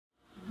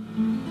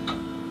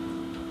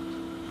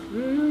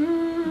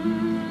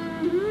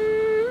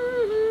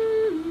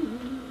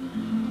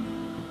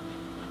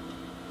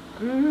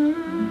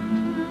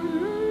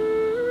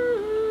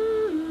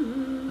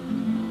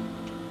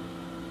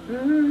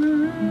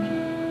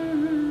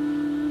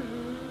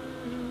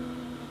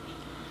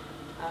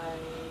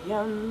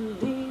am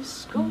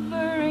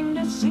discovering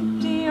the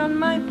city on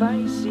my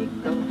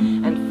bicycle,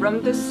 and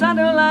from the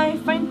saddle I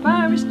find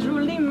Paris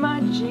truly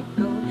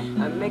magical.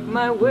 I make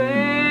my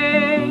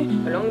way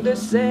along the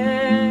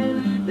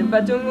Seine, de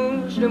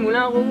Bateau-Mouche, de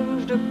Moulin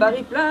Rouge, de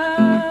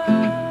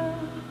Paris-Plage.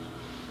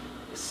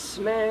 The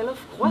smell of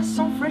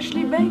croissant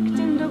freshly baked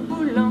in the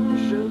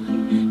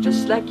boulangerie,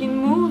 just like in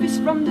movies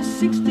from the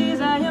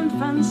 60s. I am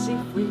fancy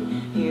free.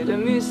 Hear the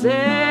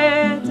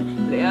musette,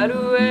 play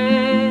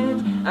Alouette.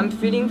 I'm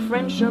feeling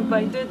French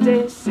by the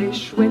day, c'est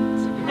chouette.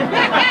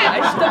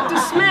 I stop to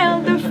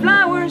smell the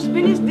flowers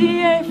beneath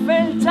the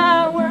Eiffel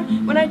Tower.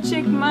 When I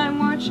check my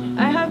watch,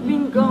 I have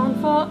been gone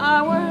for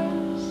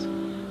hours.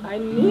 I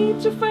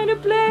need to find a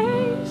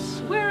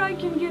place where I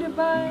can get a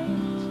bite,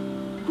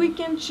 quick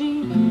and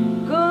cheap,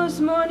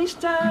 cause money's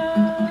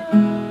tight.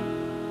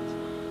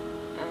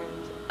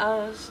 And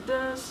as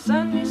the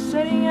sun is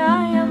setting,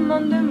 I am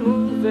on the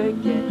move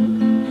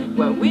again.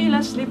 Where will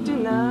I sleep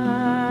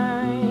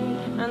tonight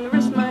and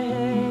rest my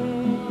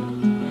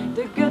head?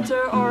 The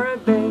gutter or a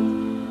bed?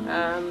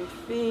 I'm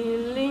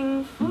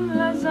feeling full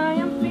as I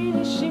am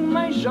finishing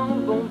my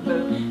jambon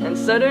beurre, and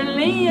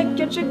suddenly I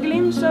catch a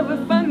glimpse of a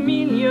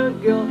familiar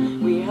girl.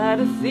 We had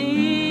a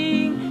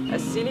thing, a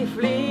silly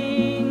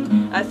fling.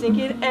 I think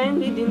it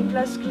ended in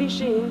Place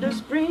Clichy in the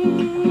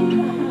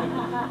spring.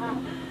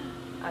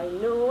 I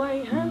know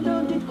I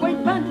handled it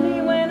quite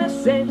badly when I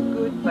said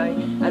goodbye.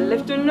 I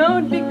left a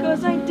note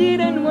because I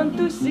didn't want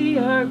to see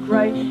her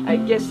cry. I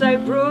guess I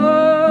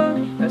broke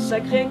her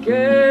sacré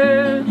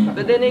cœur,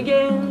 but then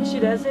again she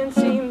doesn't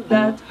seem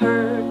that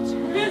hurt.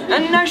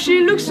 And now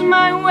she looks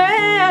my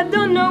way, I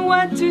don't know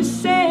what to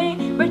say,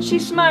 but she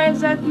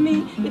smiles at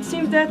me, it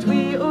seems that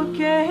we're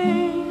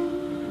okay.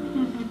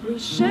 We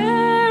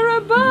share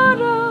a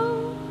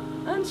bottle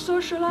and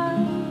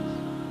socialize,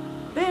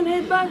 then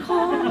head back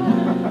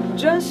home,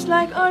 just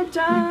like old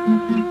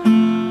times.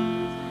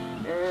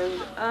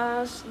 And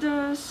as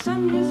the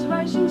sun is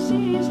rising,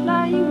 she is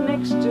lying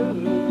next to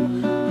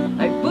me.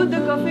 I put the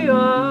coffee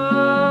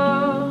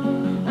on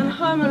and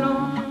hum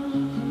along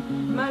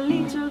my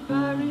little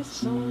Paris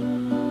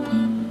song,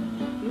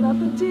 ma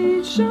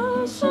petite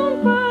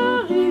chanson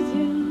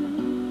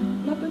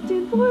parisienne, ma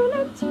petite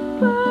brunette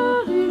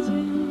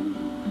parisienne,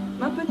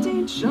 ma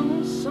petite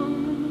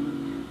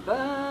chanson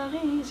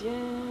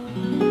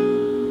parisienne.